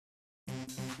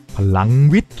ลัง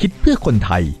วิทย์คิดเพื่อคนไ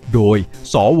ทยโดย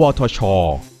สวทช.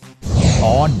ต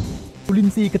อนจุลิน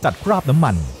ทรีย์กระจัดคราบน้ำ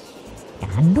มันก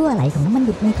ารรั่วไหลของน้ำมัน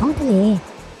ดิบในท้องทะเล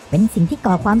เป็นสิ่งที่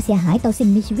ก่อความเสียหายต่อสิ่ง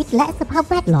มีชีวิตและสภาพ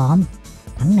แวดล้อม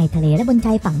ทั้งในทะเลและบนช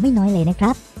ายฝั่งไม่น้อยเลยนะค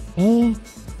รับ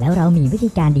แล้วเรามีวิธี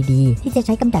การดีๆที่จะใ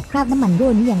ช้กำจัดคราบน้ำมันรั่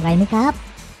วนี้อย่างไรไหมครับ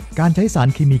การใช้สาร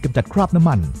เคมีกำจัดคราบน้ำ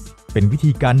มันเป็นวิ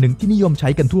ธีการหนึ่งที่นิยมใช้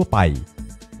กันทั่วไป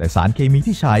แต่สารเคมี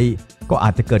ที่ใช้ก็อา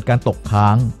จจะเกิดการตกค้า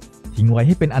งทิ้งไว้ใ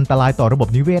ห้เป็นอันตรายต่อระบบ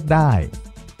นิเวศได้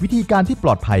วิธีการที่ปล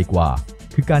อดภัยกว่า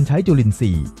คือการใช้จุลินท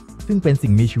รีย์ซึ่งเป็นสิ่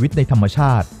งมีชีวิตในธรรมช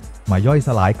าติมาย่อยส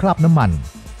ลายคราบน้ำมัน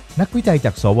นักวิจัยจ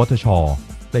ากสวทช.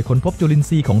ได้ค้นพบจุลิน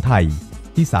ทรีย์ของไทย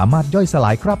ที่สามารถย่อยสล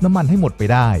ายคราบน้ำมันให้หมดไป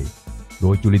ได้โด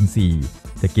ยจุลินทรีย์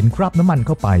จะกินคราบน้ำมันเ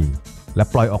ข้าไปและ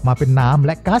ปล่อยออกมาเป็นน้ำแ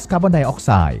ละก๊าซคาร์บอนไดออกไ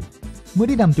ซด์เมื่อ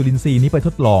ได้นำจุลินทรีย์นี้ไปท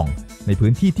ดลองในพื้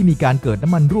นที่ที่มีการเกิดน้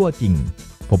ำมันรั่วจริง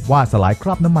พบว่าสลายคร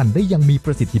าบน้ำมันได้ยังมีป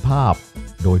ระสิทธิภาพ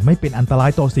โดยไม่เป็นอันตรา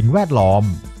ยต่อสิ่งแวดล้อม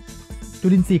จุ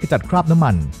ลินทรีย์กระจัดคราบน้ำ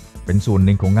มันเป็นส่วนห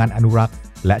นึ่งของงานอนุรักษ์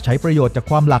และใช้ประโยชน์จาก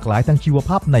ความหลากหลายทางชีวภ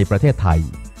าพในประเทศไทย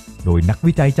โดยนัก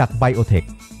วิจัยจากไบโอเทค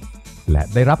และ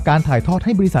ได้รับการถ่ายทอดใ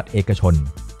ห้บริษัทเอกชน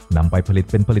นำไปผลิต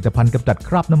เป็นผลิตภัณฑ์กำจัดค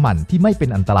ราบน้ำมันที่ไม่เป็น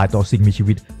อันตรายต่อสิ่งมีชี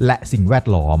วิตและสิ่งแวด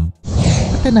ล้อม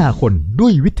พัฒนาคนด้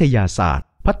วยวิทยาศาสตร์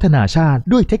พัฒนาชาติ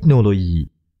ด้วยเทคโนโลยี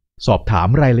สอบถาม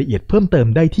รายละเอียดเพิ่มเติม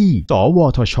ได้ที่สว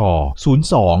ทช.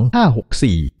 02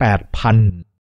 564 8000